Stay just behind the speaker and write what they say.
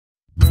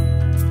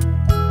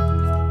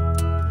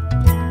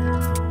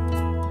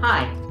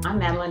Hi, I'm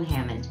Madelyn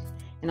Hammond,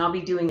 and I'll be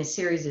doing a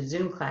series of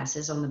Zoom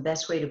classes on the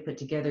best way to put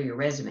together your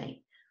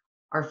resume.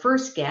 Our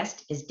first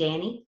guest is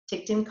Dani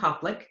Ticktin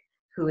Koplik,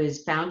 who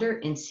is founder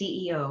and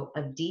CEO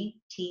of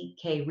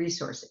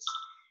dtkResources.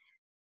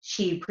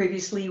 She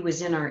previously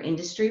was in our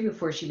industry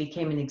before she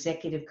became an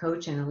executive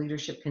coach and a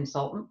leadership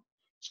consultant.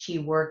 She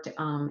worked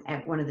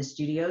at one of the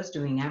studios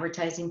doing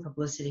advertising,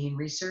 publicity, and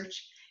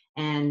research,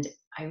 and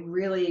I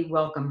really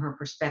welcome her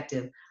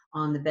perspective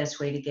on the best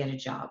way to get a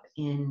job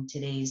in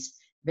today's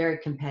very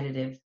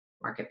competitive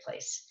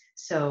marketplace.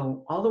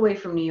 So all the way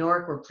from New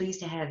York, we're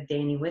pleased to have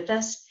Dani with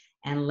us,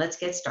 and let's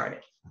get started.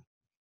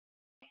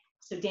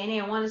 So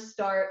Dani, I want to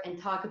start and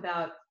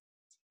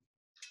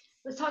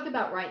let's talk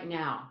about right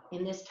now,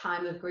 in this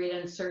time of great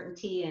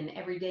uncertainty, and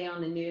every day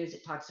on the news,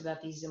 it talks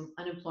about these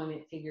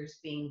unemployment figures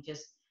being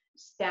just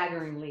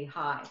staggeringly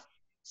high.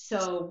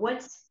 So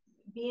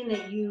being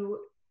that you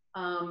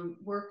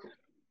work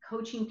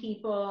coaching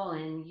people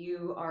and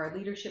you are a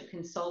leadership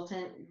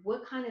consultant,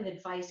 what kind of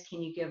advice can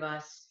you give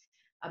us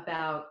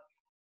about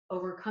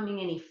overcoming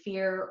any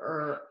fear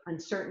or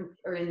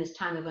in this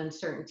time of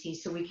uncertainty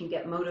so we can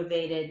get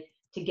motivated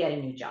to get a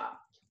new job?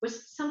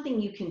 What's something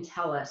you can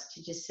tell us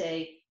to just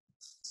say,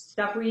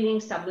 stop reading,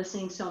 stop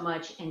listening so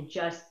much, and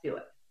just do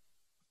it?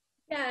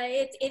 Yeah,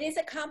 it is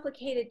a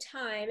complicated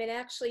time, and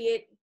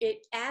actually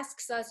it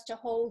asks us to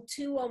hold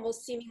two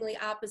almost seemingly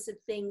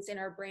opposite things in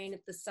our brain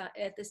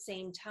at the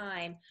same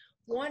time.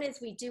 One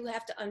is we do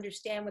have to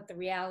understand what the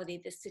reality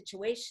of this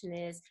situation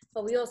is,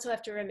 but we also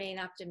have to remain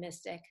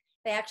optimistic.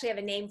 They actually have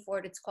a name for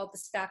it. It's called the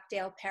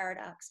Stockdale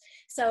paradox.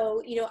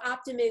 So,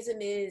 optimism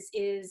is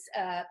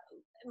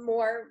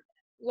more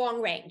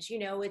long range.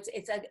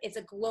 It's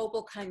a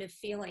global kind of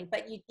feeling,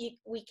 but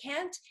we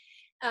can't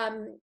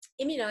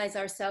immunize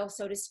ourselves,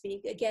 so to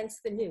speak,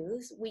 against the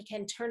news. We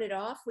can turn it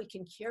off, we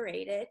can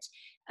curate it,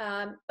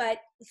 but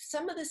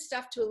some of the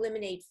stuff to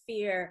eliminate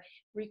fear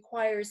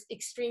requires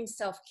extreme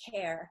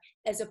self-care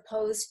as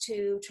opposed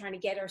to trying to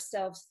get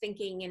ourselves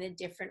thinking in a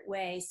different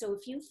way. So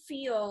if you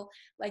feel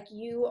like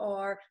you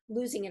are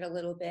losing it a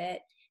little bit,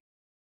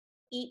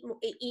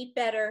 eat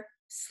better,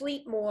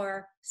 sleep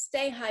more,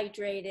 stay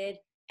hydrated,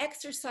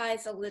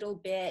 exercise a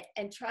little bit,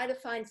 and try to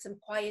find some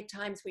quiet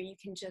times where you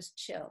can just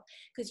chill,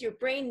 because your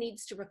brain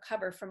needs to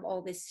recover from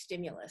all this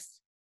stimulus.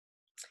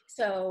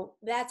 So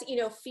that's,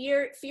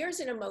 fear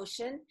is an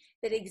emotion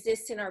that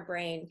exists in our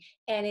brain,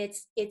 and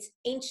it's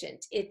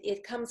ancient.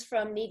 It comes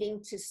from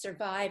needing to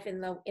survive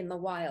in the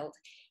wild,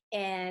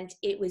 and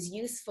it was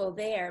useful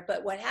there.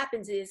 But what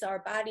happens is our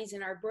bodies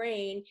and our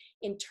brain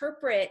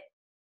interpret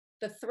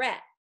the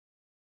threat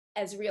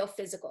as real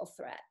physical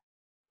threat.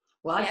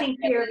 Well, I think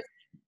fear.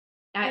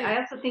 I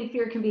also think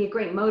fear can be a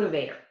great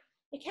motivator.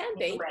 It can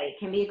be. Right, it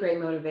can be a great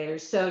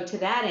motivator. So to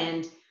that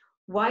end,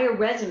 why are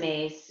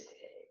resumes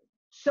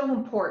so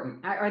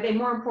important? Are they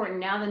more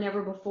important now than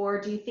ever before,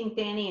 do you think,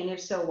 Dani? And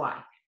if so,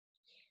 why?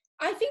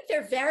 I think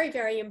they're very,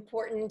 very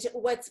important.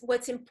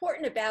 What's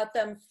important about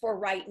them for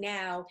right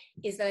now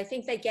is that I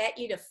think they get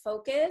you to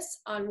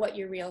focus on what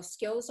your real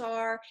skills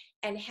are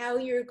and how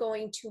you're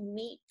going to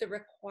meet the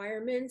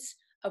requirements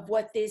of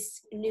what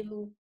this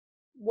new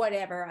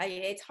whatever.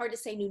 It's hard to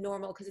say new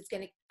normal because it's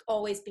going to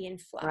always be in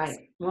flux. Right.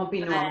 It won't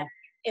be normal.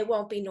 It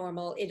won't be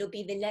normal. It'll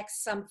be the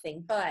next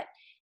something. But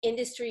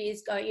industry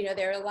is going,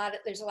 there's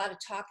a lot of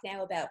talk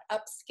now about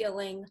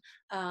upskilling.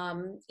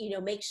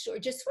 Make sure,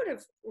 just sort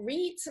of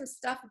read some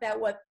stuff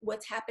about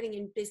what's happening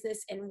in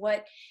business and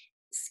what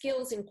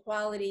skills and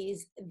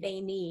qualities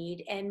they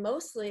need. And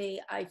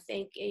mostly, I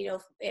think,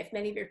 if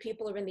many of your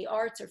people are in the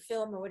arts or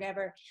film or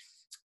whatever,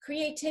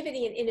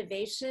 creativity and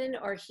innovation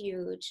are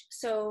huge.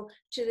 So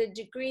to the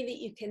degree that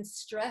you can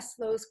stress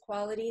those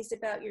qualities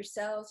about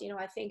yourselves,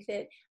 I think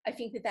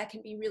that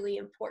can be really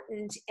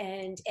important,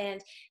 and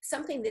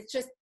something that's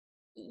just,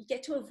 you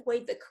get to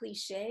avoid the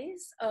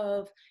cliches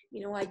of,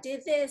 I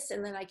did this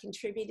and then I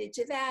contributed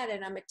to that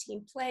and I'm a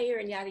team player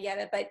and yada,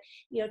 yada, but,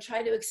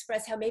 try to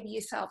express how maybe you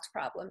solved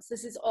problems.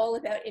 This is all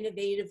about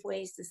innovative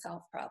ways to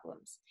solve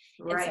problems.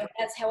 Right. And so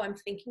that's how I'm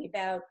thinking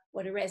about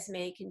what a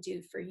resume can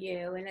do for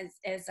you. And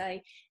as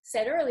I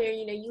said earlier,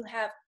 you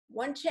have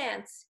one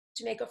chance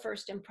to make a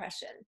first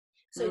impression.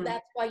 So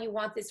that's why you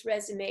want this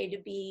resume to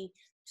be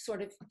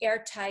sort of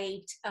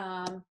airtight.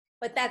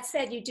 But that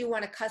said, you do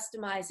want to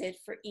customize it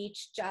for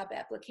each job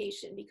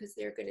application because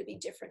there are going to be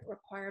different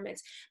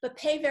requirements. But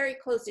pay very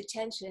close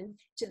attention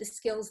to the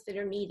skills that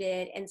are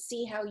needed and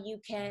see how you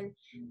can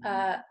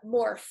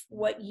morph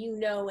what you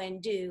know and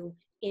do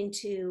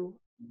into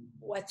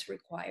what's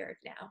required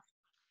now.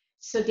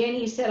 So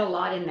Dani, you said a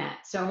lot in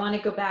that. So I want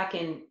to go back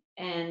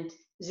and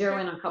zero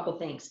in on a couple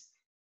things.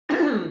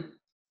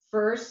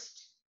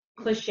 First,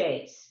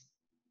 cliches.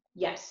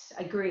 Yes,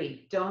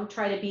 agree. Don't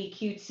try to be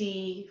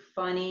cutesy,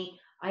 funny.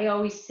 I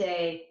always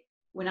say,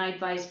 when I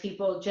advise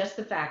people, just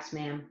the facts,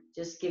 ma'am.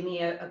 Just give me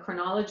a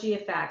chronology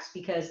of facts,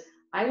 because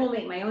I will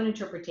make my own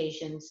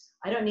interpretations.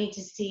 I don't need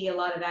to see a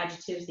lot of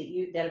adjectives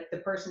that the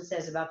person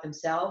says about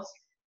themselves.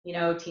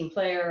 Team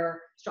player,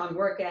 strong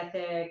work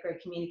ethic,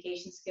 great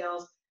communication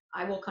skills.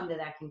 I will come to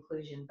that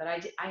conclusion. But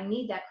I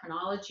need that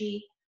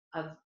chronology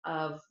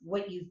of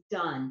what you've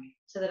done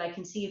so that I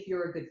can see if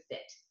you're a good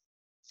fit.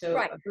 So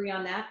Right. agree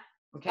on that?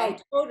 Oh, Okay.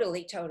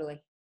 totally,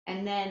 totally.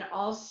 And then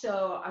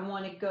also I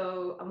want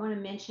to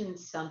mention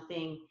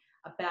something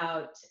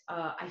about,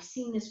 I've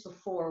seen this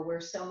before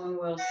where someone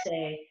will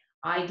say,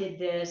 I did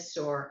this,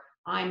 or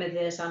I'm a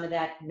this, I'm a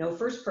that, no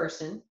first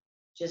person,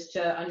 just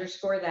to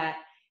underscore that.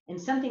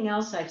 And something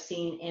else I've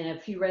seen in a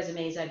few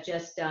resumes I've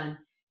just done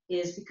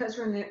is, because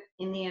we're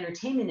in the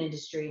entertainment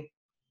industry,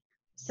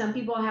 some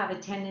people have a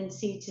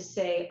tendency to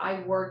say,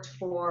 I worked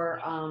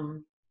for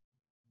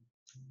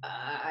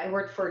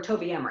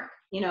Toby Emmerich.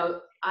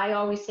 I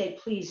always say,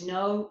 please,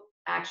 no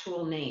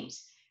actual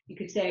names. You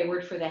could say I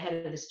worked for the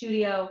head of the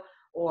studio,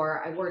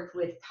 or I worked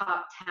with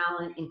top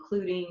talent,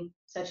 including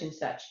such and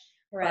such.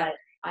 Correct.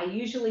 But I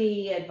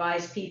usually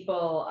advise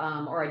people,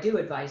 or I do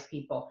advise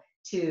people,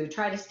 to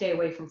try to stay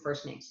away from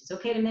first names. It's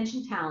okay to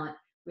mention talent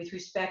with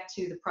respect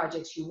to the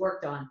projects you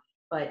worked on,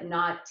 but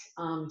not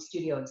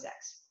studio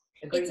execs.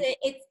 Agreed?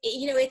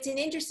 It's an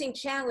interesting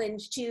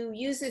challenge to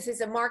use this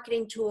as a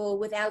marketing tool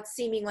without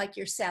seeming like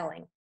you're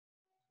selling.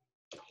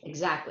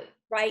 Exactly.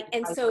 Right.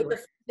 And so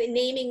the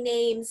naming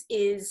names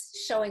is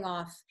showing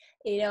off,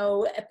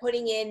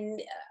 putting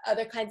in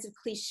other kinds of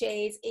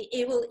cliches.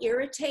 It will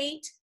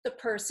irritate the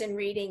person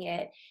reading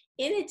it.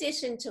 In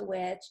addition to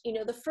which,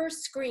 the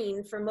first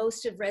screen for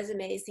most of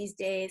resumes these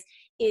days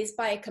is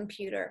by a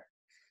computer.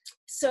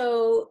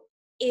 So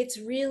it's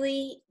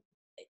really,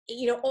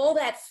 all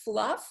that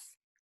fluff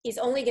is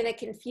only going to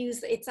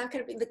confuse. It's not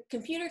going to be, the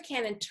computer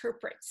can't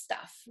interpret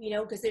stuff,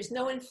 because there's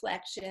no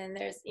inflection,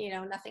 there's,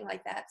 nothing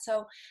like that.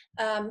 So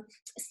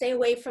stay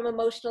away from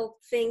emotional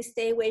things,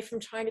 stay away from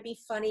trying to be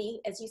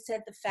funny. As you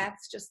said, the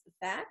facts, just the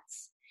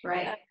facts.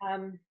 Right.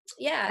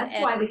 Yeah.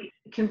 That's why the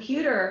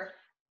computer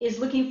is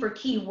looking for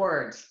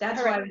keywords.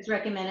 That's why I would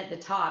recommend at the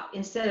top,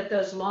 instead of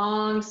those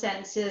long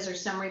sentences or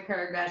summary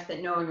paragraphs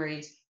that no one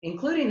reads,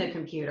 including the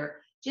computer,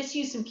 just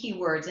use some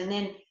keywords. And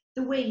then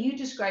the way you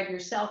describe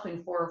yourself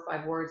in 4 or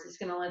 5 words is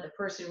going to let the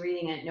person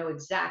reading it know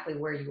exactly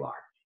where you are.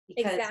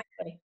 Because,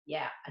 exactly.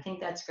 Yeah, I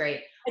think that's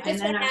great. I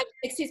just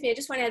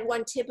want to add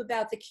one tip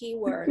about the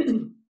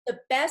keywords. The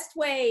best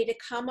way to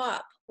come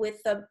up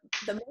with the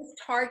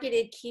most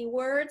targeted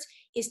keywords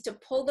is to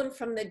pull them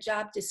from the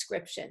job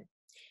description,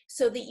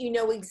 so that you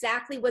know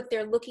exactly what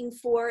they're looking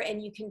for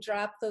and you can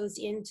drop those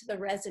into the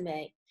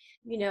resume.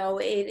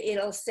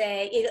 It'll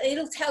say,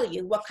 it'll tell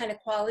you what kind of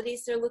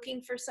qualities they're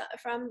looking for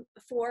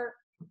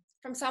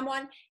from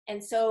someone.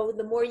 And so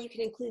the more you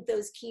can include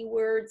those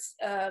keywords,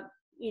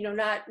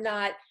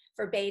 not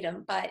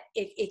verbatim, but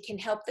it can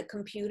help the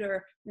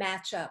computer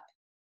match up.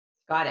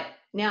 Got it.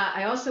 Now,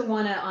 I also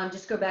want to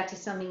just go back to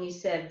something you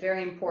said,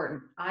 very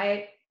important.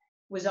 I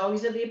was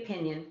always of the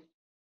opinion,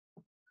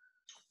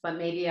 but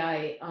maybe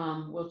I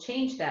will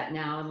change that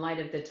now in light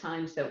of the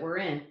times that we're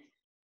in,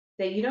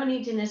 that you don't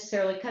need to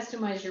necessarily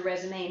customize your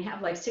resume and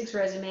have like 6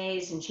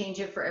 resumes and change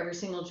it for every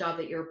single job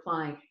that you're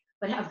applying,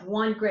 but have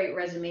one great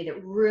resume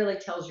that really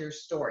tells your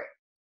story.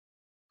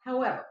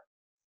 However,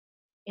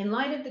 in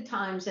light of the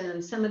times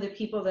and some of the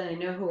people that I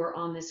know who are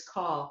on this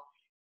call,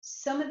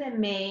 some of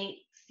them may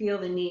feel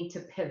the need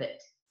to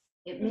pivot.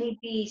 It may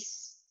be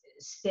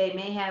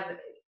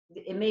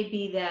it may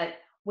be that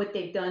what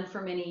they've done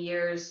for many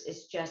years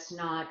is just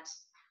not,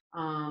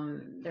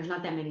 there's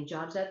not that many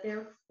jobs out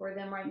there for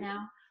them right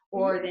now.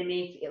 Or they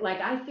may,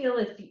 like, I feel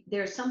if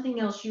there's something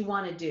else you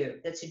want to do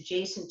that's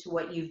adjacent to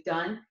what you've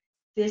done,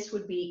 this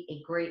would be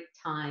a great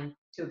time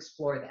to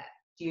explore that.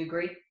 Do you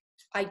agree?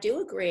 I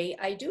do agree.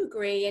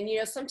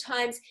 And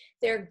sometimes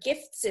there are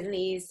gifts in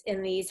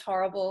these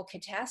horrible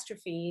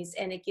catastrophes,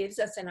 and it gives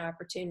us an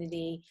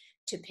opportunity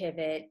to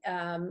pivot.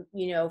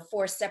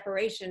 For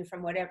separation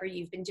from whatever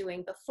you've been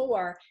doing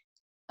before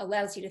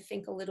allows you to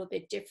think a little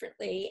bit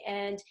differently.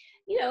 And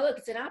look,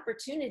 it's an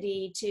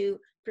opportunity to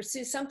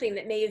pursue something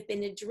that may have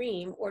been a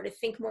dream, or to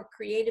think more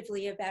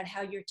creatively about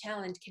how your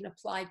talent can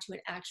apply to an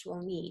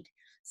actual need.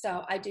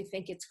 So I do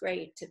think it's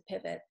great to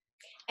pivot.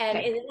 And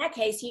in that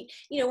case,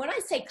 when I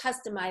say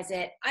customize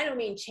it, I don't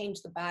mean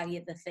change the body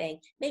of the thing.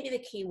 Maybe the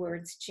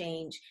keywords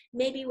change.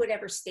 Maybe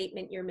whatever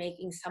statement you're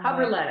making somewhere.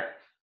 Cover letter.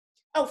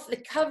 Oh, the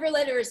cover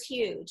letter is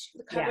huge.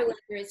 The cover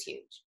letter is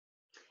huge.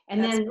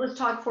 And then let's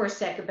talk for a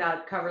sec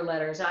about cover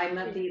letters. I'm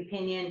of the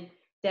opinion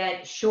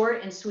that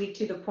short and sweet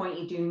to the point.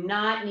 You do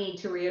not need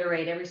to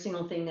reiterate every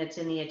single thing that's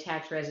in the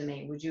attached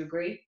resume. Would you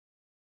agree?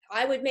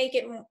 I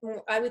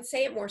would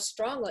say it more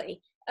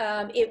strongly.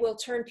 It will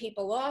turn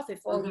people off if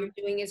all you're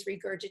doing is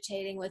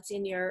regurgitating what's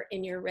in your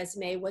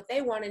resume. What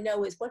they want to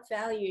know is, what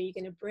value are you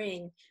going to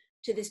bring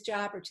to this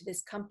job or to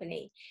this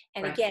company?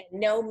 And again,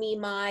 no me,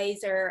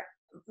 my's, or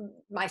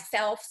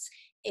myself's.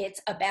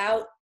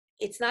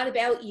 It's not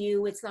about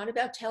you. It's not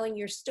about telling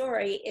your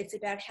story. It's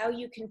about how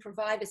you can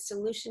provide a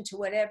solution to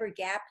whatever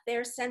gap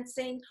they're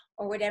sensing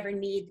or whatever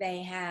need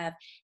they have.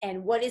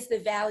 And what is the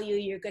value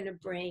you're going to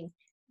bring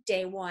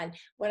day one.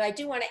 What I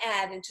do want to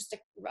add, and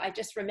I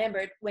just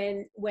remembered,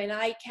 when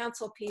I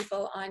counsel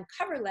people on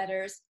cover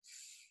letters,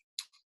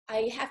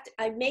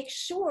 I make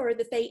sure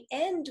that they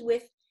end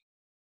with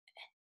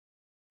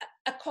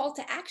a call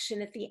to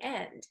action at the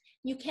end.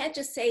 You can't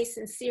just say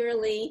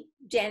sincerely,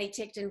 Dani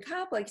Ticktin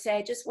Koplik, say,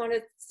 I just want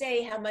to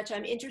say how much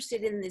I'm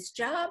interested in this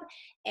job,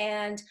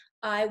 and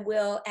I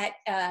will,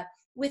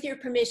 with your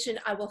permission,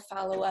 I will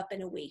follow up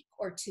in a week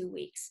or 2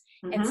 weeks.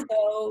 And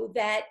so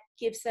that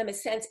gives them a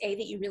sense, A,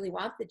 that you really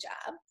want the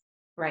job,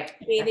 right?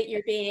 B, that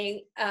you're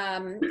being,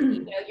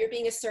 you're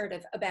being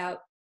assertive about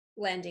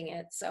landing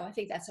it. So I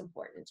think that's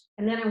important.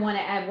 And then I want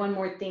to add one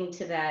more thing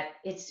to that.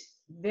 It's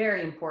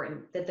very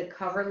important that the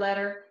cover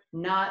letter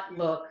not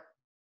look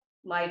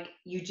like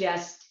you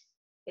just,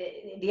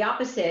 the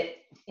opposite.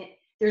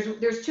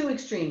 There's two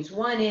extremes.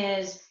 One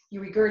is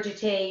you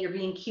regurgitate, you're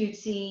being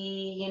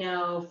cutesy, you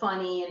know,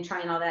 funny and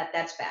trying all that.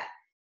 That's bad.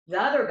 The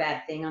other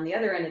bad thing on the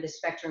other end of the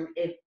spectrum,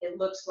 it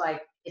looks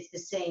like it's the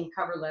same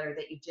cover letter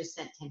that you've just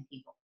sent 10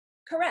 people.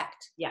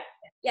 Correct. Yeah.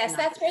 Yes,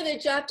 that's where the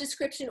job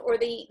description or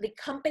the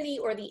company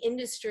or the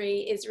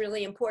industry is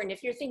really important.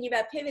 If you're thinking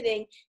about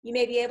pivoting, you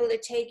may be able to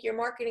take your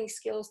marketing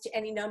skills to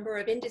any number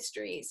of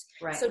industries.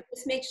 Right. So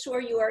just make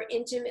sure you are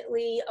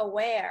intimately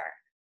aware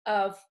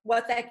of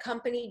what that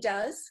company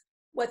does,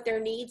 what their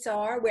needs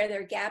are, where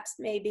their gaps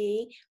may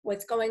be,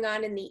 what's going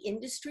on in the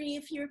industry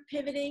if you're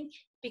pivoting,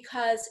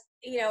 because,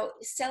 you know,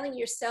 selling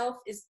yourself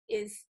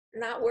is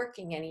not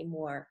working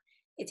anymore.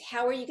 It's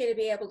how are you going to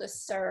be able to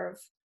serve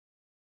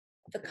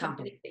the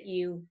company that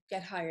you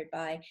get hired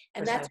by.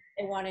 And that's what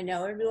they want to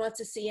know. Everyone wants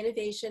to see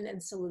innovation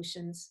and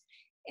solutions.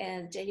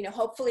 And, you know,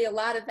 hopefully a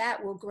lot of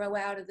that will grow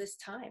out of this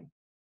time.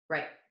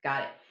 Right.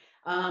 Got it.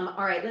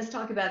 All right. Let's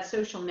talk about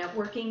social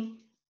networking.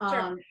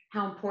 Sure.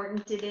 How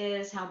important it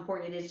is, how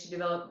important it is to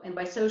develop. And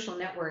by social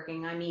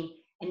networking, I mean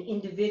an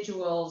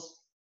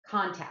individual's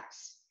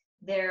contacts.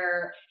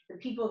 They're the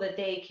people that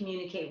they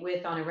communicate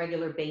with on a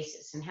regular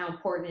basis, and how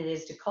important it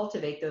is to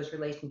cultivate those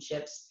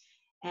relationships.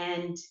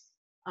 And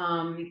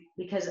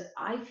because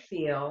I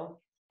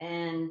feel,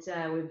 and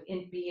would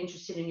be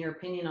interested in your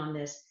opinion on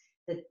this,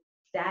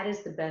 that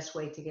is the best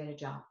way to get a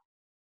job,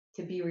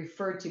 to be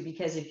referred to,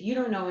 because if you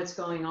don't know what's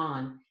going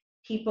on,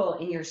 people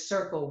in your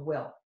circle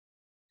will.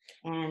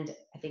 And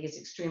I think it's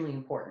extremely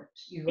important.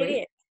 You agree? It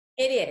is.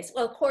 It is.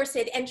 Well, of course,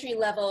 at entry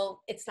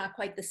level, it's not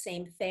quite the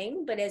same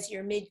thing, but as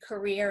you're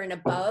mid-career and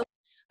above,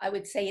 I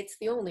would say it's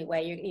the only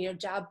way. You know,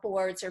 job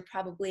boards are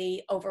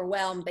probably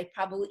overwhelmed. They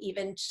probably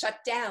even shut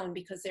down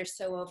because they're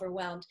so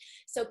overwhelmed.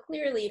 So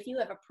clearly, if you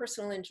have a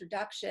personal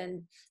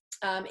introduction,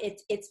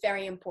 it's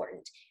very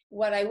important.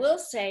 What I will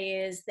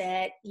say is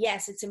that,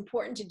 yes, it's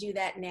important to do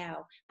that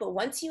now. But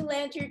once you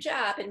land your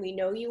job, and we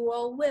know you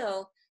all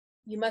will,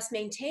 you must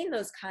maintain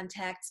those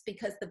contacts,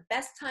 because the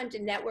best time to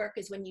network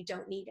is when you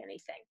don't need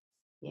anything.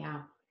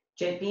 Yeah.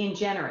 Being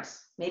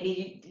generous.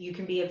 Maybe you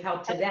can be of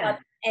help to them.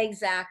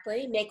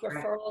 Exactly. Make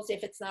referrals.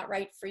 If it's not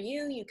right for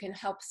you, you can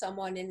help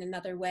someone in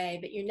another way.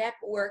 But your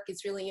network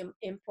is really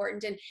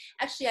important. And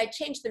actually, I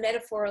changed the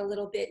metaphor a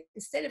little bit.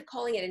 Instead of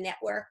calling it a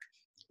network,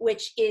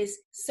 which is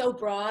so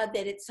broad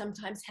that it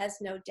sometimes has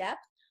no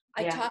depth,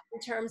 I talk in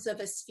terms of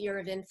a sphere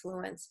of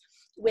influence,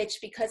 which,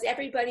 because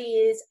everybody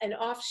is an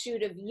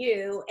offshoot of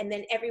you, and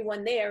then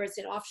everyone there is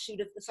an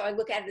offshoot of, so I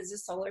look at it as a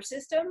solar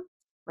system.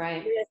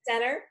 Right. You're the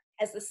center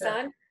as the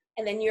sun,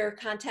 and then your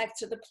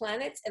contacts are the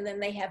planets, and then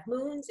they have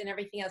moons and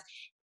everything else.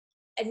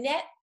 A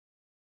net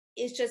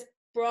is just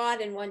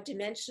broad and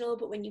one-dimensional,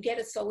 but when you get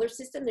a solar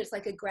system, there's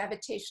like a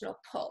gravitational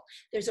pull.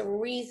 There's a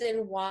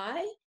reason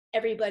why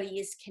everybody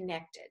is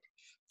connected.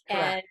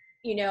 Correct. And,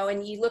 you know,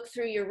 and you look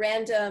through your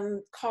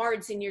random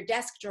cards in your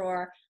desk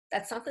drawer,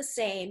 that's not the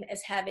same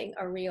as having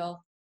a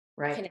real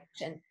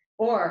connection.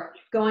 Or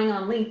going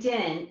on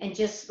LinkedIn and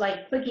just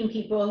like clicking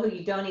people who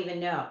you don't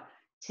even know.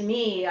 To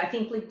me, I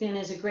think LinkedIn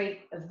is a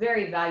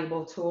very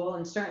valuable tool,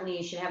 and certainly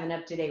you should have an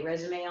up-to-date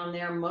resume on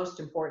there, most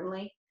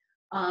importantly.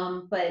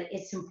 But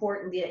it's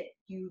important that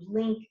you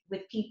link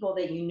with people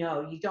that you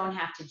know. You don't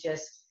have to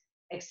just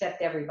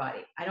accept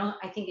everybody.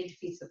 I think it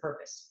defeats the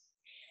purpose.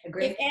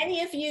 Agree? If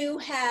any of you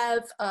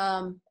have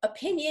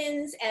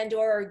opinions and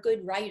or are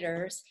good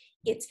writers,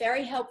 it's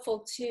very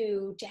helpful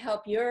to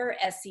help your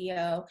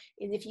SEO.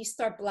 And if you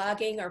start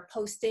blogging or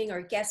posting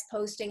or guest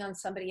posting on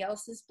somebody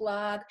else's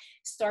blog,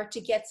 start to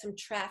get some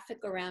traffic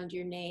around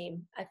your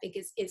name, I think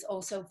is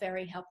also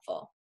very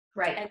helpful.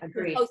 Right, and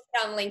agreed. Post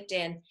it on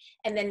LinkedIn,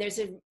 and then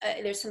there's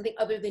something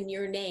other than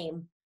your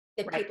name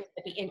that people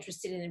would be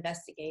interested in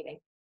investigating.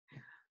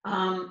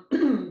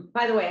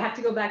 By the way, I have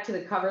to go back to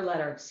the cover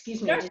letter.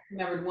 Excuse me, Sure. I just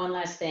remembered one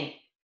last thing.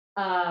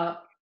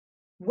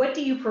 What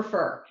do you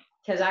prefer?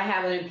 Because I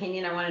have an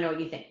opinion. I want to know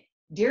what you think.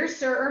 Dear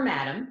Sir or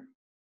Madam,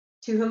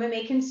 to whom it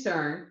may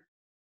concern,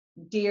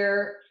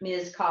 dear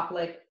Ms.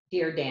 Koplik,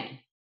 dear Dani.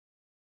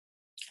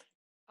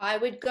 I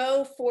would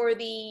go for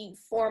the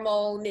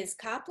formal Ms.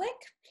 Koplik.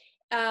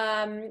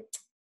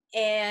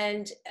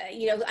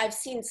 You know, I've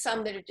seen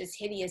some that are just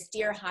hideous.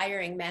 Dear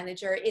hiring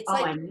manager. It's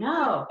like I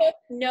know.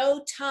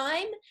 No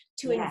time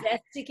to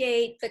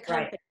investigate the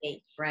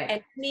company. Right. And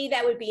to me,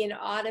 that would be an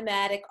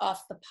automatic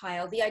off the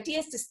pile. The idea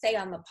is to stay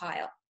on the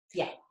pile.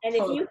 Yeah. And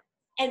totally.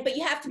 but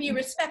you have to be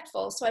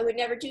respectful. So I would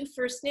never do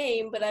first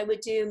name, but I would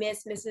do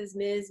Miss, Mrs.,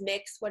 Ms.,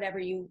 Mix, whatever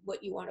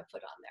what you want to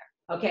put on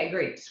there. Okay,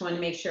 great. Just want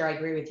to make sure I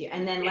agree with you.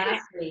 And then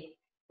lastly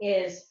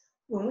is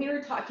when we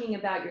were talking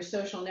about your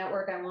social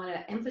network, I want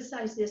to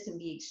emphasize this and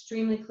be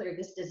extremely clear.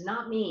 This does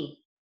not mean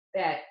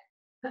that,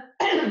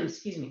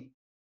 excuse me,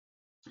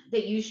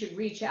 that you should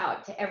reach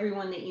out to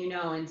everyone that you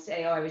know and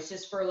say, oh, I was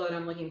just furloughed,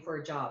 I'm looking for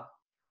a job.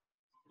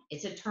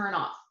 It's a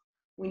turnoff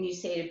when you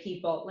say to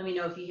people, let me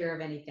know if you hear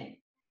of anything,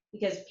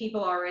 because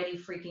people are already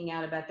freaking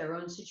out about their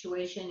own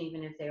situation,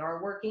 even if they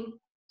are working.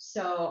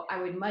 So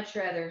I would much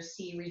rather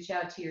see you reach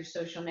out to your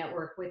social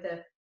network with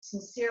a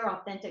sincere,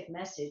 authentic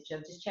message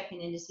of just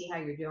checking in to see how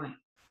you're doing.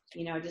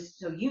 You know, just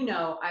so you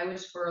know, I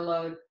was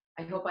furloughed.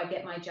 I hope I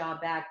get my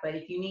job back. But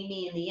if you need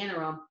me in the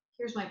interim,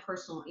 here's my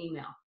personal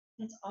email.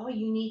 That's all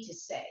you need to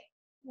say.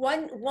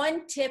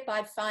 One tip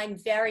I find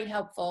very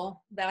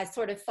helpful that I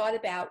sort of thought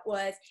about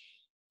was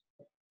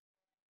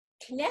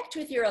connect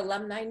with your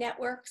alumni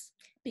networks,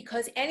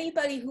 because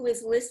anybody who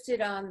is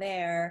listed on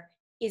there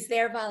is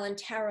there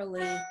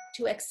voluntarily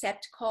to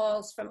accept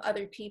calls from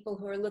other people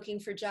who are looking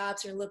for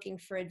jobs or looking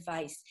for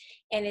advice.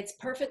 And it's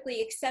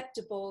perfectly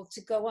acceptable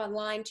to go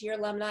online to your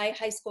alumni,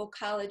 high school,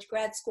 college,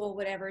 grad school,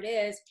 whatever it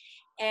is,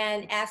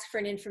 and ask for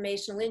an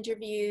informational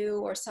interview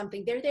or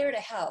something. They're there to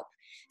help.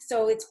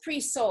 So it's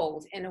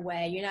pre-sold in a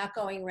way. You're not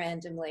going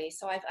randomly.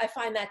 So I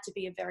find that to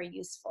be a very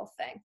useful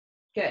thing.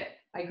 Good,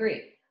 I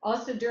agree.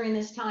 Also during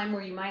this time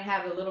where you might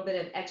have a little bit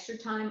of extra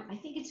time, I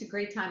think it's a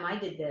great time, I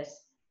did this,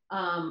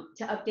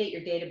 to update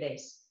your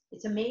database.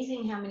 It's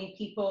amazing how many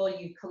people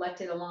you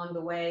collected along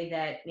the way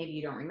that maybe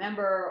you don't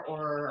remember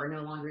or are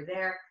no longer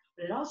there,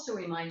 but it also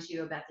reminds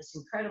you about this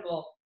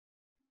incredible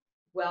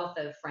wealth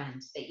of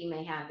friends that you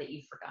may have that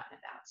you've forgotten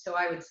about. So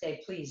I would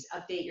say, please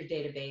update your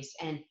database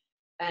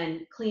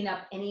and clean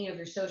up any of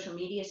your social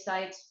media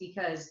sites,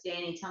 because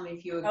Dani, tell me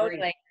if you agree,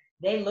 Totally.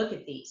 they look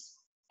at these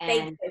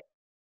and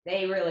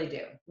they really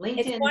do.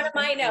 LinkedIn. It's one of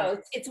my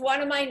notes. It's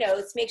one of my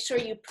notes. Make sure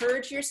you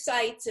purge your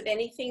sites of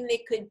anything that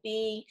could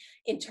be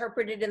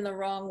interpreted in the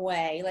wrong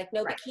way, like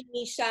no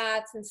bikini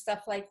shots and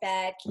stuff like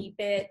that. Keep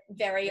it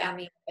very on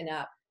the up and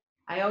up.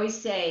 I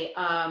always say,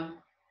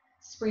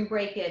 spring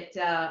break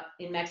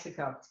in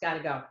Mexico. It's got to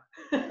go.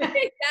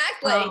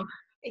 Exactly.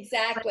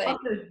 Exactly.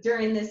 Also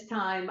during this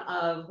time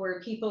of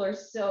where people are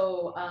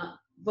so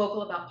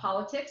vocal about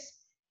politics,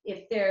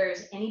 if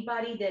there's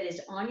anybody that is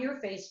on your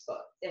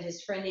Facebook that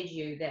has friended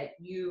you that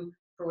you,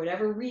 for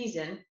whatever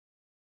reason,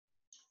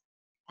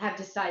 have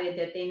decided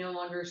that they no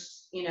longer,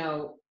 you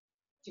know,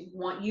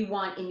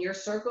 want in your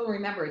circle,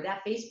 remember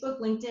that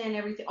Facebook, LinkedIn,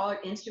 everything, all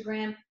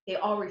Instagram, they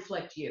all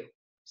reflect you.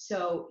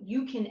 So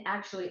you can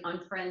actually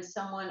unfriend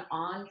someone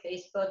on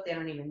Facebook. They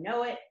don't even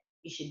know it.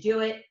 You should do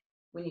it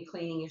when you're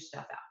cleaning your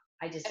stuff out.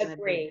 I just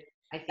agree.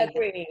 I think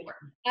agreed.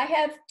 I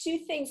have two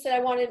things that I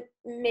want to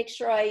make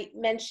sure I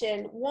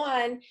mention.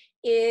 One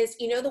is,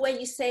 you know, the way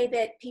you say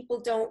that people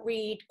don't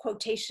read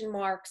quotation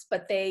marks,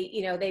 but they,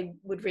 you know, they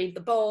would read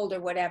the bold or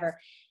whatever.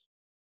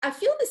 I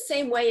feel the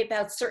same way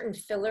about certain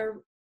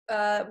filler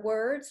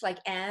words like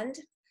and.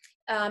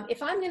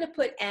 If I'm going to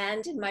put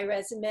and in my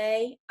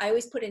resume, I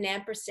always put an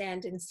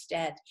ampersand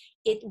instead.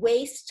 It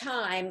wastes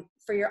time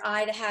for your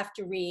eye to have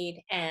to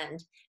read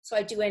and. So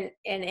I do an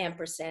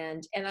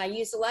ampersand, and I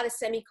use a lot of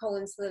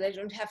semicolons so that I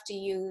don't have to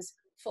use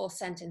full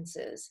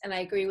sentences. And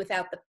I agree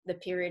without the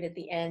period at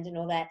the end and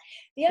all that.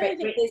 The other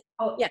thing is,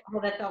 hold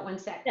that thought one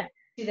sec. Yeah.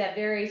 To that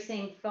very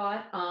same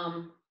thought,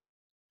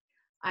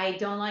 I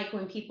don't like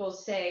when people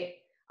say,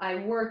 I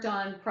worked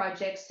on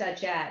projects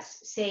such as,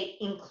 say,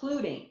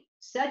 including,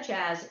 such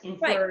as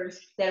infers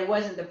that it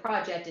wasn't the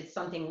project, it's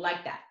something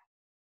like that.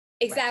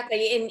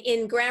 Exactly.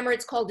 In grammar,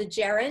 it's called a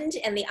gerund,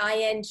 and the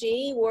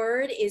ing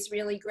word is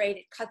really great.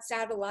 It cuts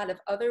out a lot of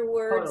other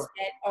words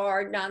that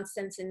are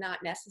nonsense and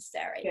not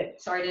necessary. Good.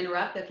 Sorry to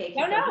interrupt. Okay.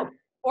 No.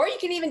 Or you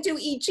can even do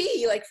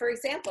e.g., like, for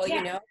example,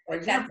 you know, for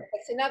example.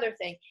 That's another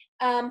thing.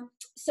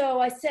 So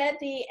I said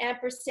the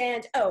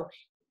ampersand. Oh,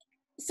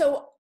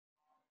 so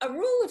a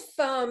rule of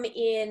thumb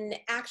in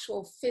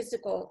actual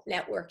physical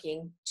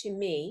networking to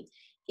me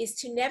is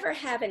to never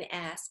have an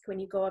ask when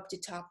you go up to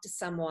talk to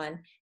someone,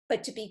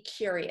 but to be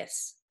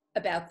curious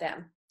about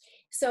them.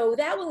 So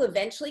that will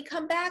eventually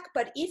come back,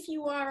 but if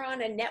you are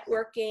on a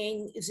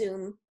networking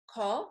Zoom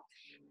call,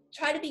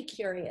 try to be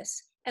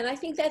curious. And I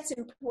think that's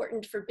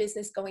important for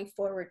business going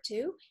forward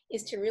too,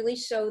 is to really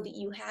show that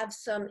you have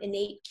some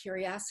innate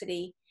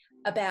curiosity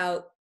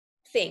about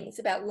things,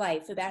 about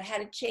life, about how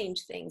to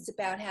change things,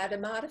 about how to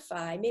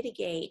modify,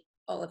 mitigate,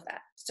 all of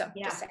that. So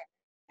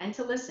and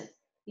to listen,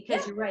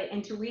 because you're right,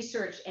 and to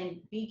research and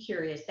be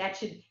curious.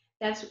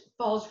 That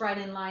falls right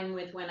in line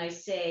with when I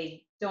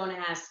say, don't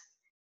ask,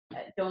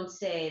 don't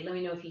say, let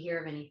me know if you hear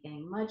of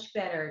anything. Much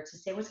better to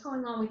say, what's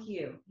going on with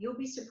you? You'll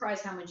be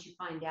surprised how much you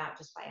find out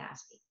just by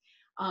asking.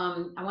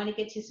 I want to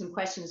get to some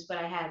questions, but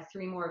I have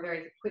three more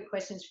very quick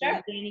questions for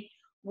you, Dani.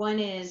 One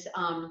is,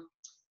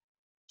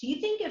 do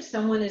you think if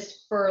someone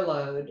is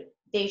furloughed,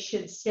 they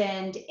should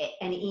send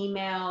an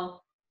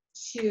email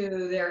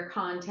to their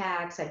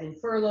contacts, I've been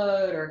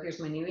furloughed, or here's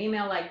my new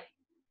email, like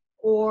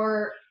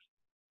or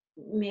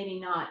maybe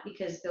not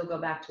because they'll go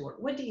back to work?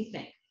 What do you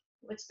think?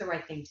 What's the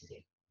right thing to do?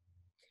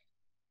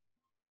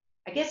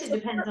 I guess it So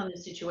depends on the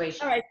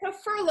situation. all right, so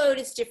furloughed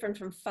is different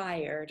from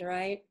fired,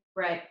 right?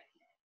 Right.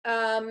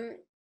 Um,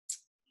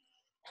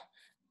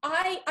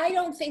 I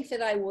don't think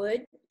that I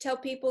would tell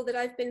people that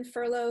I've been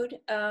furloughed.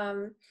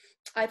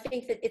 I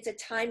think that it's a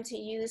time to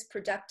use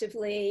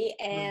productively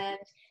and,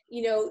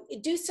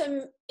 do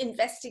some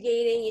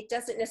investigating. It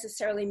doesn't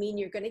necessarily mean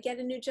you're going to get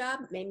a new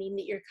job. It may mean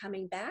that you're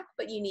coming back,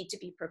 but you need to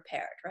be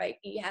prepared, right?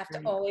 You have to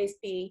Right. always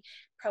be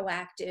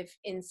proactive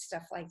in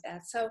stuff like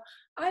that. So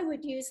I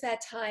would use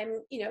that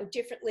time,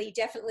 differently,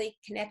 definitely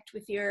connect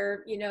with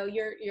your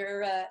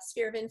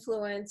sphere of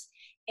influence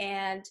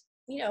and,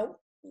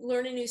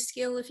 learn a new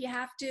skill if you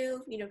have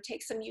to,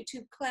 take some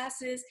YouTube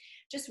classes,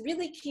 just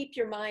really keep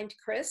your mind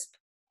crisp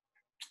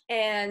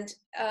and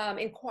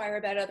inquire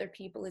about other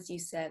people, as you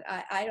said.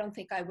 I don't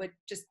think I would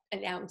just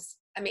announce,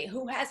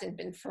 who hasn't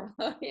been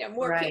furloughed?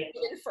 More Right.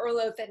 people have been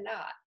furloughed than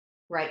not.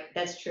 Right.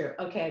 That's true.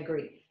 Okay, I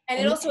agree. And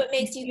it And also, then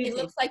it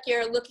looks like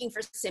you're looking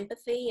for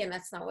sympathy, and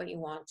that's not what you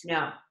want.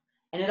 no.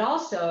 And it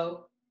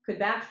also could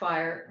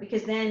backfire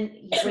because then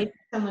you waste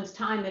someone's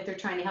time if they're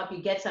trying to help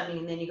you get something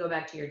and then you go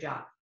back to your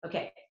job.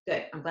 Okay,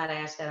 good. I'm glad I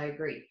asked that. I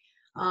agree.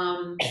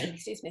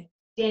 Excuse me.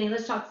 Dani,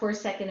 let's talk for a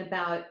second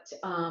about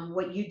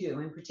what you do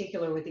in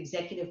particular with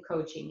executive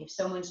coaching. If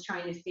someone's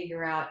trying to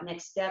figure out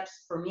next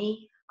steps, for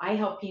me, I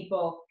help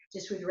people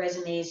just with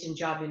resumes and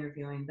job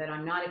interviewing, but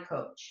I'm not a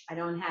coach. I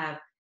don't have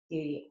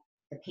the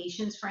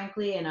patience,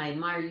 frankly, and I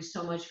admire you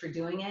so much for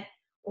doing it,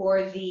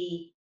 or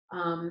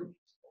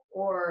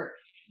or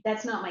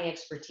that's not my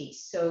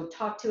expertise. So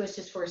talk to us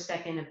just for a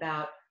second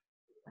about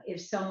if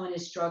someone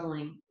is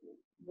struggling,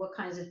 what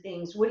kinds of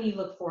things, what do you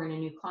look for in a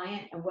new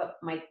client, and what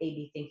might they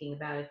be thinking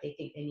about if they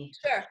think they need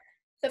to? Sure.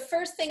 The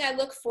first thing I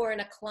look for in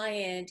a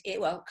client,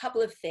 a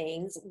couple of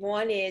things.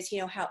 One is,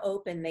 how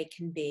open they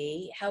can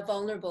be, how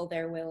vulnerable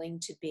they're willing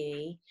to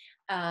be,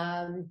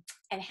 and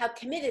how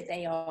committed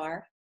they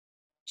are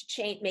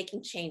to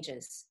making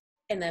changes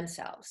in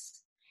themselves.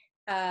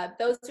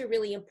 Those are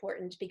really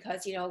important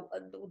because,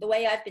 the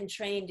way I've been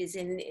trained is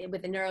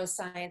with a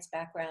neuroscience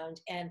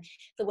background, and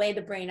the way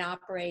the brain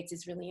operates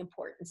is really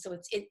important. So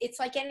it's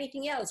like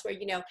anything else where,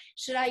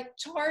 should I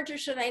charge or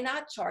should I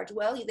not charge?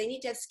 Well, they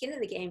need to have skin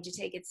in the game to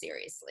take it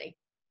seriously.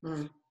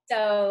 Mm.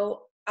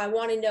 So I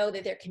want to know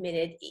that they're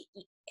committed,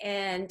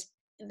 and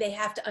they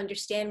have to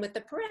understand what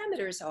the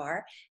parameters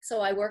are. So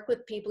I work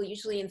with people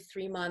usually in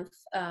 3-month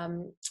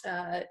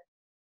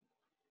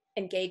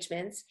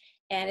engagements,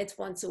 and it's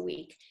once a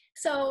week.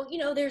 So,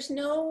 there's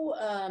no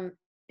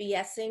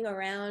BSing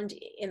around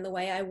in the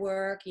way I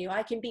work.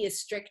 I can be a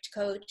strict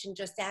coach and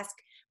just ask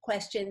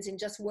questions and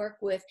just work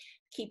with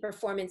key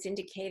performance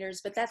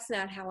indicators, but that's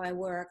not how I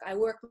work. I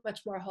work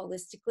much more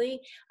holistically.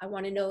 I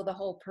want to know the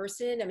whole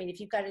person. If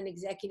you've got an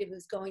executive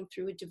who's going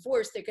through a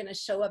divorce, they're going to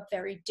show up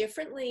very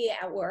differently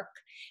at work.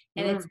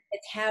 And it's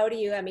how do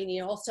you,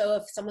 also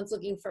if someone's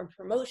looking for a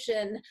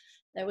promotion.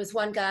 There was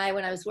one guy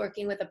when I was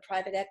working with a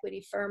private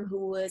equity firm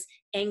who was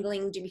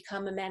angling to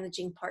become a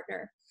managing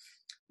partner.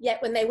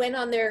 Yet when they went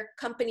on their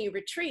company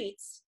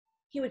retreats,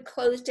 he would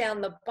close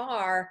down the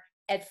bar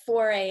at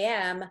 4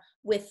 a.m.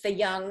 with the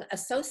young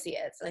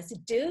associates. And I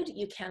said, dude,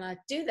 you cannot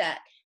do that.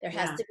 There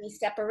has to be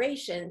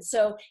separation.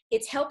 So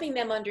it's helping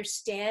them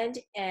understand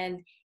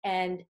and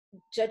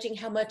judging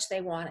how much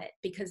they want it,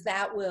 because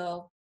that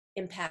will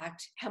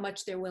impact how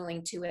much they're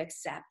willing to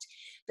accept.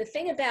 The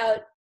thing about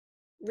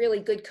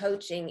really good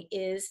coaching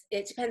is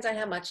it depends on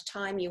how much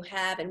time you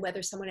have and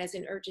whether someone has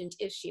an urgent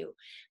issue,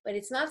 but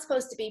it's not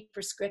supposed to be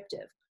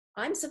prescriptive.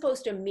 I'm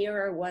supposed to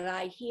mirror what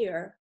I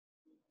hear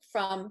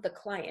from the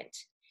client.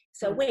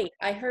 So wait,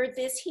 I heard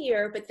this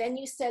here, but then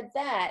you said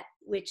that,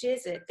 which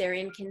is it? They're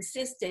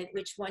inconsistent.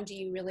 Which one do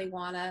you really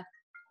want to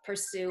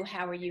pursue?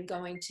 How are you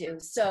going to?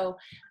 So,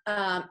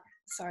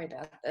 sorry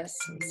about this.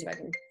 Let me see if I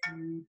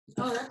can.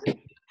 Oh, that's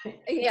okay.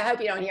 Yeah, I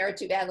hope you don't hear it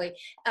too badly.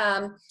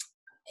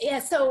 Yeah,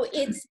 so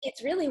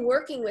it's really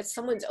working with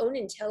someone's own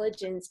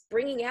intelligence,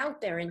 bringing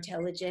out their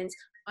intelligence.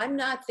 I'm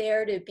not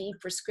there to be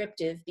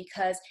prescriptive,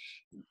 because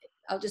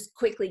I'll just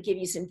quickly give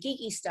you some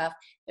geeky stuff.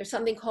 There's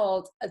something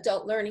called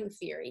adult learning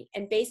theory.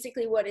 And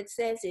basically what it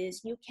says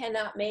is you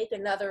cannot make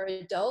another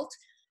adult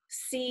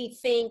see,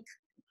 think,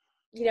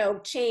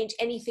 change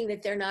anything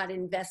that they're not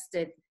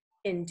invested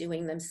in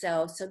doing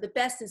themselves. So the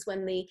best is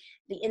when the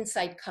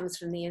insight comes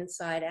from the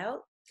inside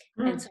out.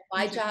 And so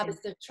my job is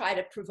to try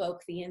to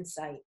provoke the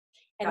insight.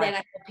 And then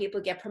I help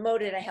people get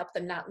promoted. I help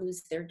them not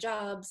lose their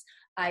jobs.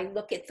 I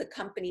look at the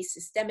company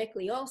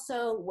systemically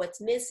also.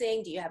 What's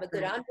missing? Do you have a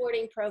good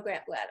onboarding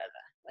program? Blah, blah,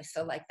 blah.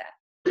 So like that.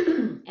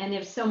 And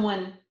if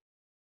someone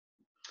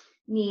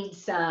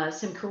needs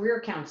some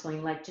career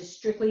counseling, like just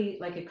strictly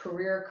like a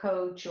career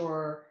coach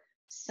or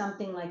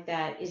something like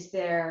that, is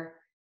there,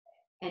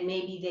 and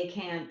maybe they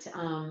can't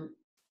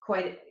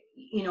quite,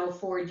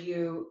 afford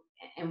you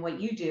and what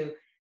you do,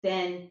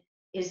 then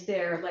is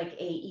there like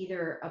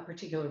either a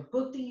particular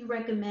book that you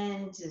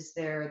recommend? Is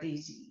there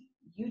these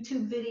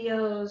YouTube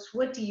videos?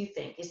 What do you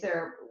think? Is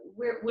there,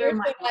 where Here's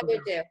might what I one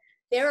would go? do.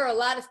 There are a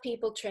lot of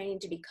people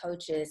trained to be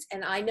coaches,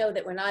 and I know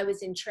that when I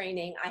was in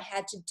training, I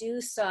had to do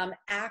some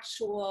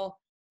actual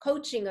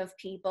coaching of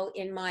people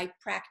in my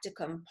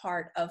practicum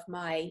part of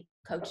my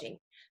coaching.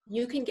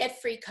 You can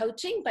get free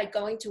coaching by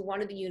going to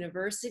one of the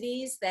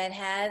universities that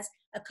has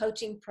a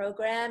coaching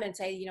program and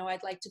say, you know,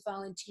 I'd like to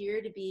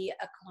volunteer to be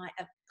a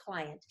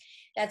client.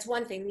 That's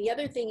one thing. The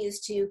other thing is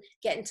to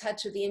get in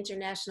touch with the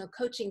International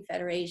Coaching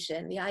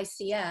Federation, the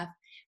ICF,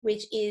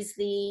 which is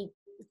the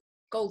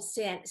gold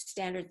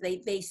standard.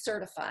 They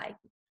certify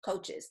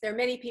coaches. There are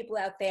many people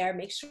out there.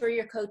 Make sure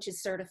your coach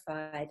is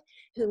certified,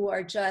 who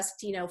are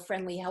just, you know,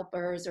 friendly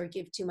helpers or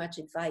give too much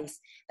advice.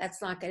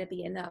 That's not going to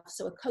be enough.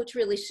 So a coach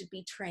really should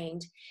be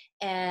trained,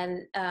 and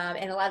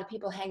a lot of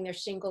people hang their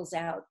shingles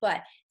out.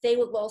 But they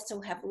will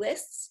also have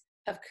lists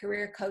of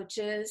career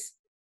coaches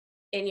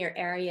in your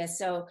area.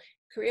 So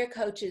career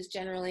coaches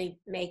generally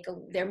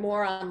they're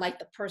more on like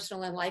the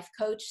personal and life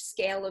coach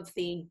scale of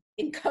the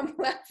income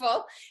level.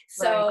 Right.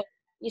 So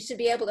you should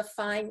be able to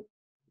find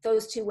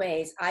those two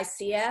ways,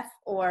 ICF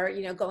or,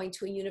 you know, going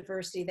to a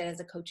university that has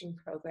a coaching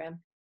program.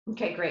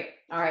 Okay, great.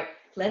 All right,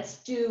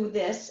 let's do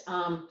this.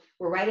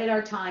 We're right at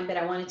our time, but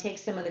I want to take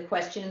some of the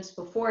questions.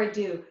 Before I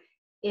do,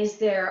 is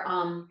there,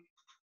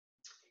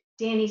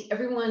 Dani,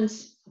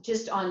 everyone's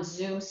just on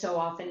Zoom so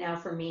often now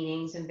for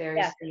meetings and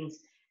various things.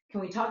 Can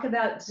we talk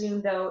about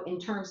Zoom though, in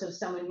terms of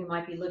someone who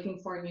might be looking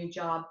for a new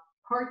job,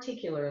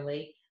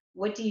 particularly?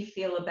 What do you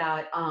feel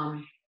about,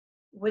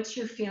 what's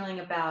your feeling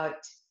about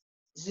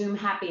Zoom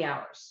happy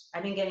hours?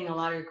 I've been getting a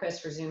lot of requests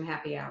for Zoom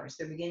happy hours.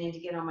 They're beginning to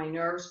get on my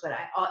nerves, but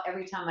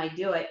every time I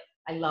do it,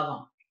 I love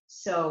them.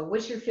 So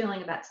what's your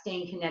feeling about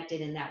staying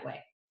connected in that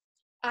way?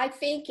 I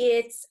think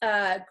it's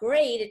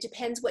great. It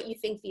depends what you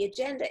think the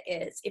agenda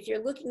is. If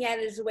you're looking at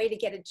it as a way to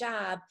get a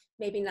job,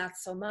 maybe not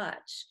so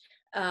much,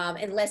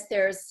 unless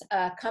there's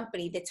a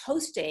company that's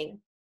hosting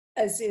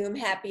a Zoom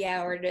happy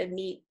hour to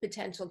meet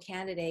potential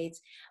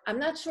candidates. I'm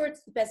not sure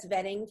it's the best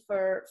vetting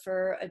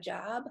for a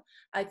job.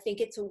 I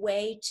think it's a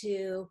way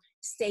to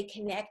stay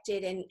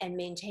connected and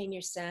maintain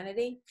your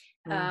sanity.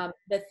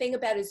 The thing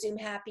about a Zoom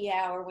happy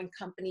hour when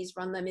companies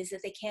run them is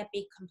that they can't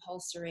be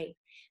compulsory,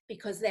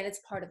 because then it's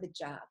part of the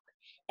job.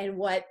 And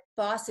what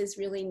bosses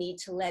really need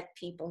to let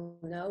people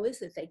know is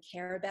that they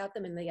care about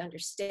them and they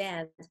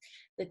understand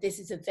that this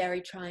is a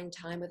very trying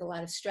time with a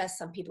lot of stress.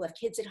 Some people have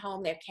kids at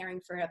home, they're caring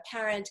for a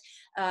parent,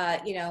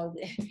 you know,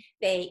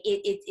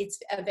 it's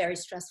a very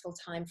stressful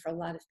time for a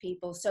lot of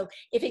people. So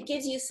if it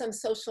gives you some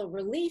social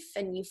relief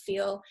and you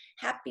feel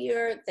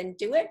happier, then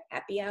do it,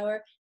 happy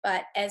hour.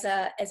 But as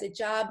a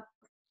job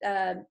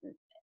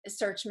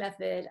search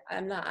method,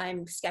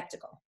 I'm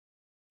skeptical.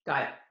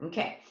 Got it.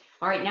 Okay.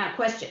 All right. Now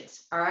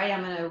questions. All right.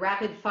 I'm going to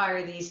rapid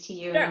fire these to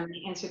you, and I'm going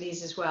to answer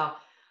these as well.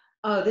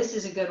 Oh, this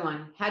is a good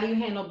one. How do you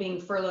handle being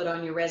furloughed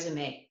on your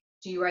resume?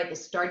 Do you write the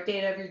start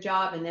date of your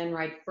job and then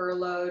write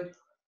furloughed?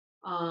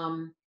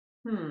 I'll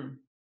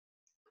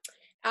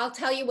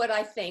tell you what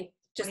I think.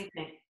 Just What do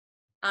you think?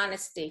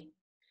 honesty.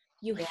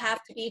 You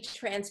have to be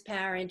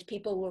transparent.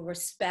 People will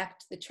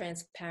respect the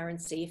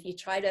transparency. If you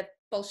try to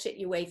bullshit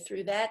your way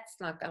through that, it's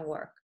not going to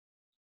work.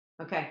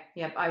 Okay.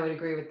 Yep. I would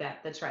agree with that.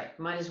 That's right.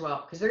 Might as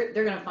well, because they're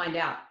going to find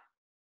out.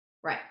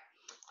 Right.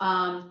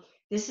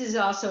 This is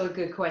also a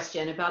good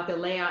question about the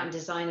layout and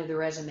design of the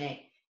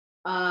resume.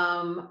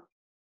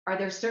 Are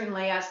there certain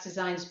layouts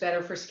designs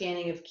better for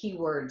scanning of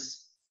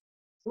keywords?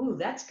 Ooh,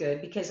 that's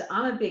good, because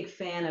I'm a big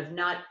fan of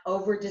not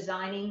over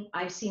designing.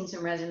 I've seen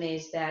some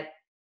resumes that,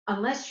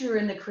 unless you're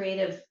in the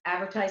creative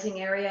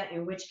advertising area,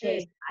 in which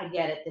case I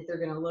get it that they're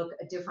going to look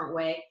a different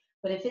way.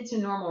 But if it's a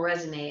normal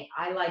resume,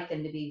 I like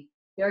them to be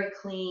very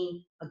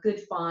clean, a good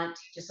font,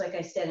 just like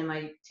I said in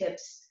my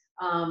tips,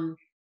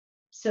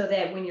 so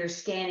that when you're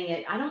scanning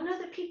it, I don't know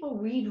that people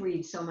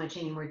read so much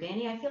anymore,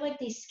 Dani. I feel like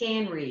they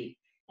scan read.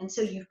 And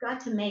so you've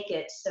got to make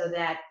it so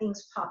that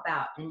things pop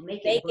out and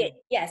make it.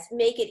 Yes,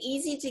 make it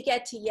easy to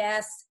get to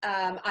yes.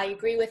 I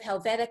agree with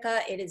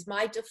Helvetica. It is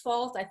my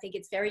default. I think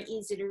it's very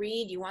easy to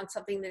read. You want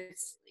something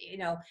that's, you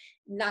know,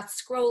 not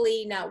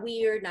scrolly, not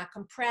weird, not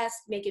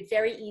compressed. Make it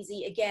very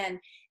easy. Again,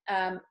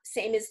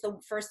 same as the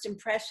first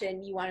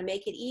impression. You want to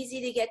make it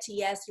easy to get to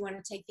yes. You want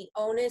to take the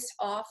onus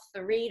off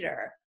the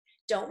reader.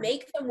 Don't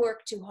make them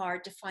work too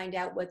hard to find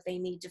out what they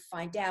need to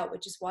find out,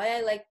 which is why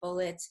I like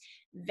bullets.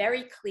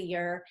 Very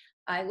clear.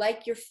 I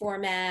like your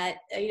format.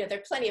 You know, there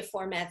are plenty of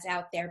formats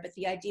out there, but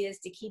the idea is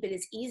to keep it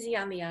as easy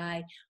on the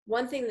eye.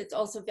 One thing that's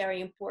also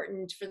very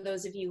important for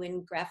those of you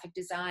in graphic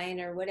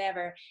design or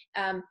whatever,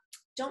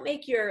 don't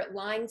make your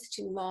lines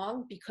too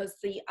long, because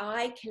the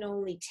eye can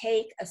only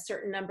take a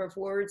certain number of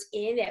words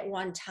in at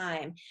one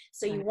time.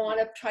 So you want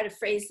to try to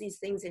phrase these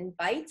things in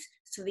bites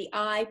so the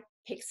eye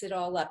picks it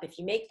all up. If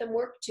you make them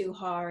work too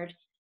hard,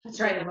 that's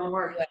right, it won't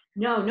work.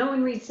 No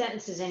one reads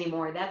sentences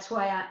anymore. That's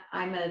why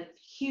I'm a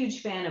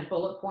huge fan of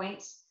bullet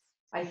points.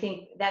 I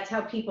think that's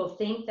how people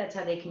think, that's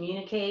how they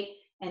communicate.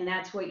 And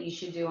that's what you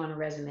should do on a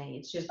resume.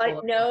 It's just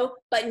But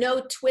bullet.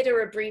 no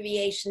Twitter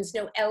abbreviations,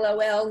 no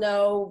LOL,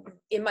 no,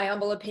 in my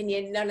humble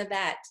opinion, none of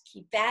that.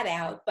 Keep that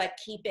out, but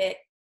keep it.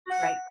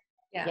 Right.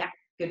 Yeah. Yeah,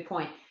 good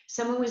point.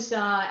 Someone was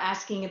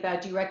asking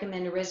about, do you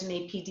recommend a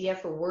resume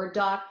PDF or Word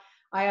doc?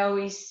 I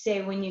always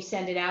say when you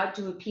send it out,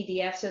 do a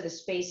PDF so the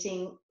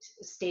spacing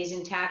stays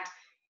intact.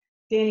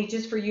 Dani,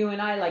 just for you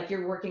and I, like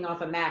you're working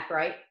off a Mac,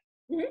 right?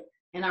 Mhm.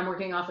 And I'm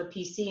working off a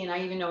PC, and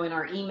I even know in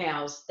our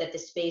emails that the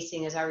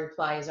spacing as I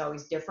reply is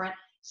always different.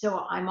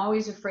 So I'm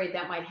always afraid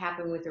that might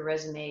happen with a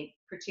resume,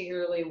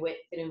 particularly if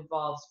it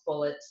involves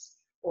bullets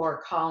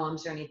or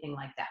columns or anything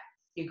like that.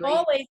 You agree?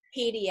 Always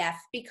PDF,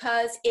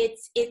 because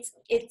it's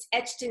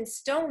etched in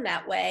stone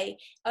that way.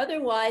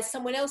 Otherwise,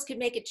 someone else could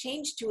make a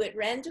change to it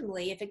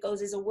randomly if it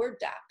goes as a Word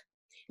doc.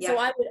 So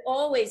Yeah. I would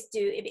always do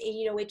it,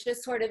 it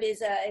just sort of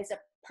is a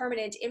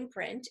permanent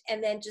imprint,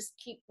 and then just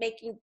keep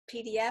making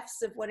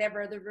PDFs of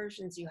whatever other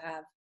versions you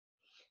have.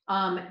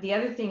 The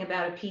other thing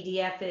about a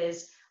PDF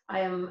is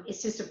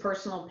it's just a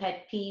personal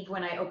pet peeve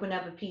when I open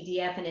up a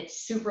PDF and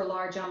it's super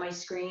large on my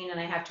screen and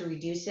I have to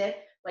reduce it.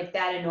 Like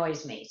that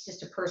annoys me. It's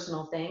just a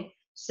personal thing.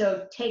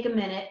 So take a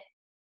minute.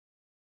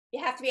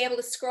 You have to be able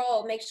to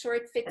scroll, make sure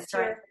it fits That's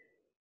right.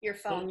 your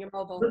phone, your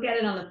mobile. Look at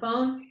it on the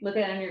phone, look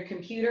at it on your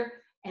computer,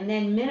 and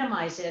then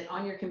minimize it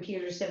on your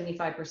computer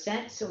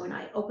 75%. So when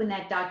I open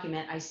that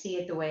document, I see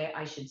it the way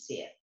I should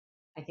see it.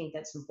 I think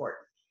that's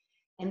important.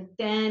 And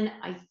then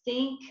I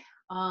think,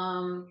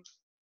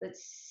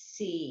 let's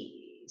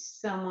see,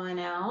 someone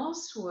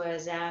else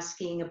was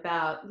asking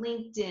about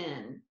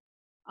LinkedIn,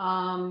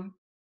 about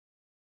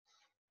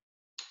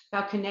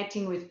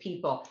connecting with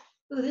people.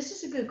 Ooh, this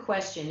is a good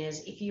question,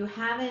 is if you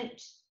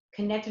haven't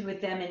connected with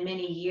them in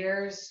many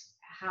years,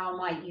 how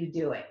might you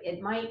do it?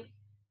 It might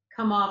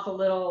come off a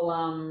little,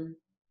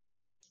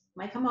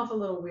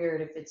 weird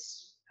if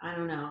it's, I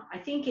don't know. I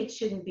think it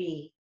shouldn't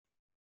be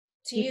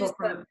To use people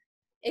from,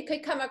 it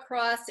could come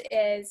across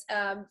as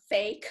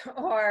fake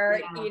or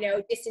yeah.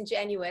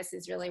 Disingenuous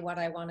is really what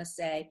I want to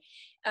say.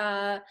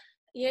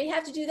 You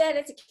have to do that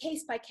as a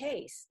case by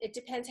case. It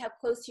depends how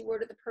close you were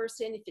to the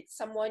person. If it's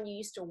someone you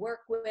used to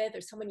work with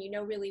or someone you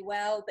know really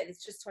well, but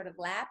it's just sort of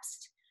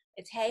lapsed.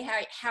 It's, hey,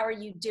 how are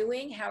you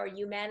doing? How are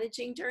you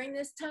managing during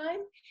this time?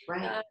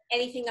 Right.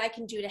 Anything I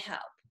can do to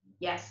help.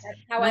 Yes. That's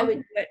how I would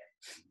do it.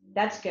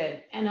 That's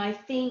good. And I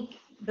think,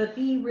 but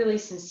be really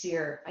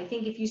sincere. I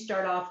think if you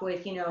start off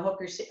with,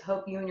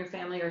 hope you and your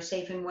family are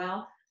safe and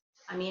well.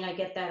 I mean, I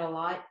get that a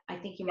lot. I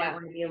think you might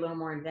want to be a little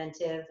more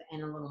inventive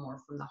and a little more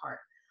from the heart.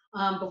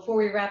 Before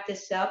we wrap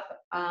this up,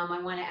 I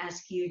want to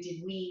ask you,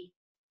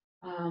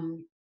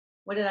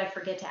 what did I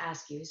forget to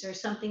ask you? Is there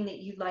something that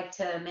you'd like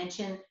to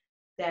mention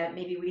that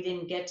maybe we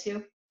didn't get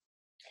to?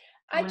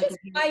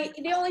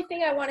 The only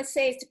thing I want to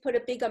say is to put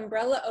a big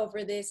umbrella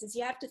over this is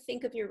you have to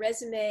think of your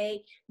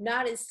resume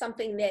not as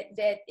something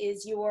that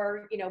is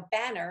your,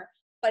 banner,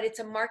 but it's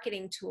a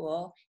marketing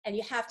tool. And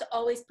you have to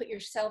always put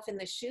yourself in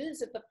the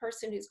shoes of the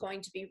person who's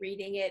going to be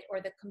reading it or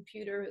the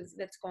computer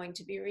that's going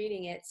to be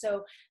reading it.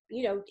 So,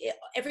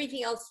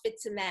 everything else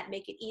fits in that.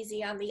 Make it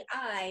easy on the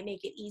eye,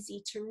 make it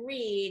easy to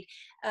read,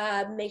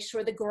 make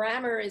sure the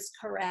grammar is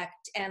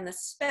correct and the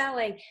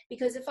spelling.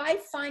 Because if I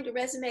find a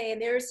resume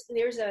and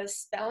there's a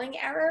spelling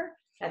error,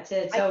 that's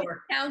it. It's I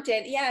over. can count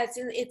it. Yeah, it's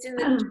in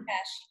the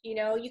trash.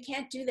 You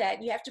can't do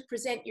that. You have to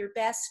present your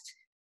best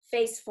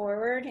face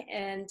forward,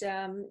 and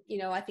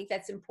I think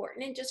that's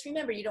important. And just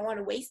remember, you don't want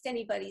to waste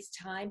anybody's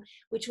time,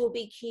 which will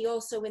be key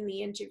also in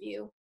the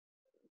interview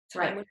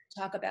time. Right. We'll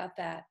talk about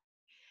that.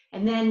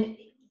 And then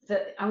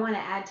I want to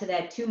add to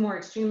that two more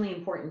extremely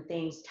important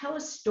things. Tell a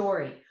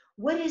story.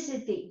 What is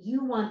it that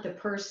you want the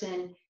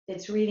person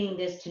that's reading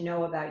this to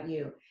know about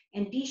you?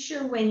 And be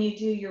sure when you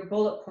do your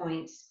bullet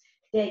points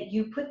that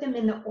you put them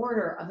in the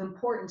order of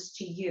importance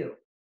to you.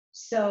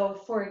 So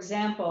for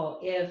example,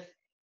 if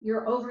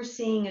you're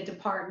overseeing a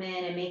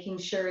department and making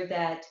sure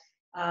that,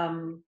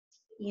 and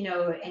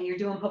you're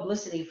doing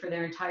publicity for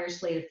their entire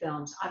slate of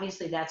films,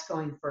 obviously that's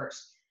going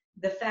first.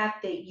 The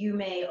fact that you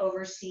may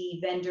oversee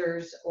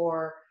vendors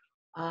or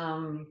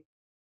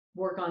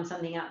work on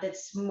something out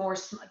that's more,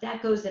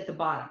 that goes at the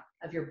bottom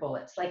of your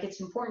bullets. Like,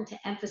 it's important to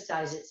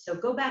emphasize it. So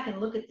go back and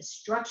look at the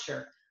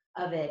structure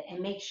of it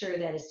and make sure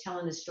that it's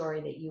telling the story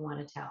that you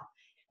want to tell.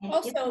 And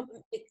also,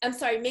 I'm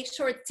sorry, make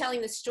sure it's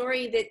telling the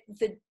story that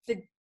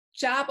the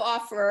job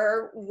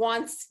offerer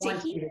wants to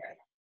hear.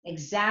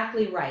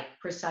 Exactly right.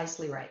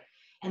 Precisely right.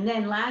 And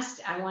then last,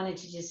 I wanted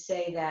to just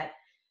say that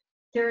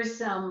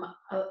there's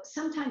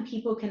sometimes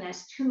people can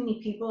ask too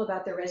many people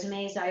about their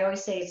resumes. I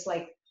always say it's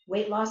like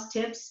weight loss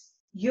tips.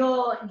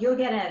 You'll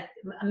get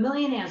a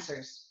million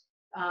answers.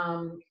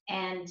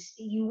 And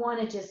you want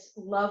to just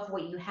love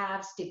what you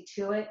have, stick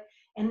to it,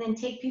 and then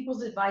take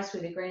people's advice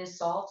with a grain of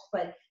salt,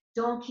 but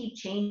don't keep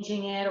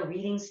changing it or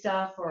reading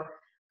stuff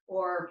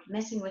or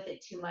messing with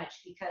it too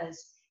much,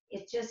 because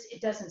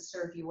it doesn't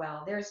serve you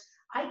well.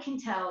 I can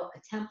tell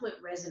a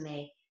template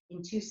resume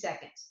in 2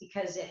 seconds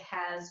because it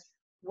has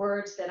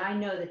words that I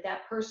know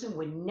that person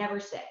would never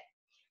say.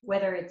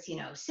 whether it's,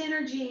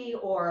 synergy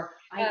or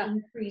I Yeah.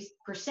 increased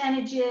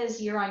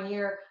percentages year on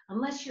year.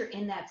 Unless you're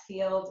in that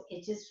field,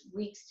 it just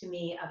reeks to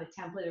me of a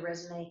templated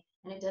resume,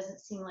 and it doesn't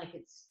seem like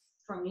it's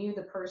from you,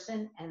 the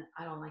person, and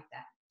I don't like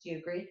that. Do you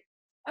agree?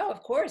 Oh,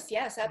 of course.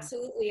 Yes,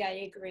 absolutely.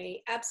 I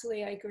agree.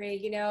 Absolutely. I agree.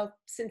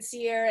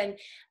 Sincere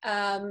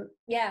and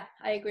yeah,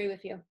 I agree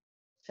with you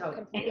So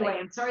completely. anyway,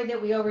 I'm sorry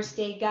that we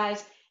overstayed,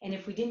 guys. And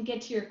if we didn't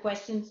get to your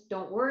questions,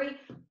 don't worry.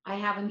 I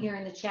have them here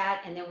in the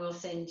chat, and then we'll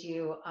send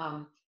you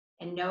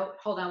a note.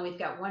 Hold on, we've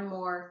got one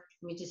more.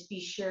 Let me just be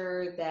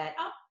sure that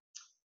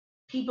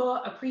people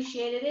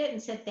appreciated it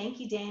and said, thank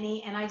you,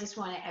 Dani. And I just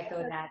want to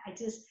echo that. I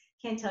just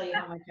can't tell you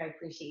how much I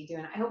appreciate you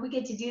doing it. I hope we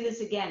get to do this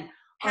again.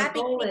 Our Happy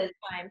goal is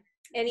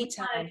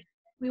anytime.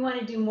 we want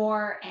to do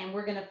more, and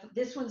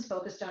this one's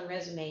focused on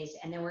resumes,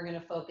 and then we're going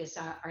to focus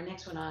our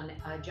next one on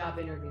job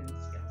interviewing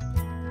skills.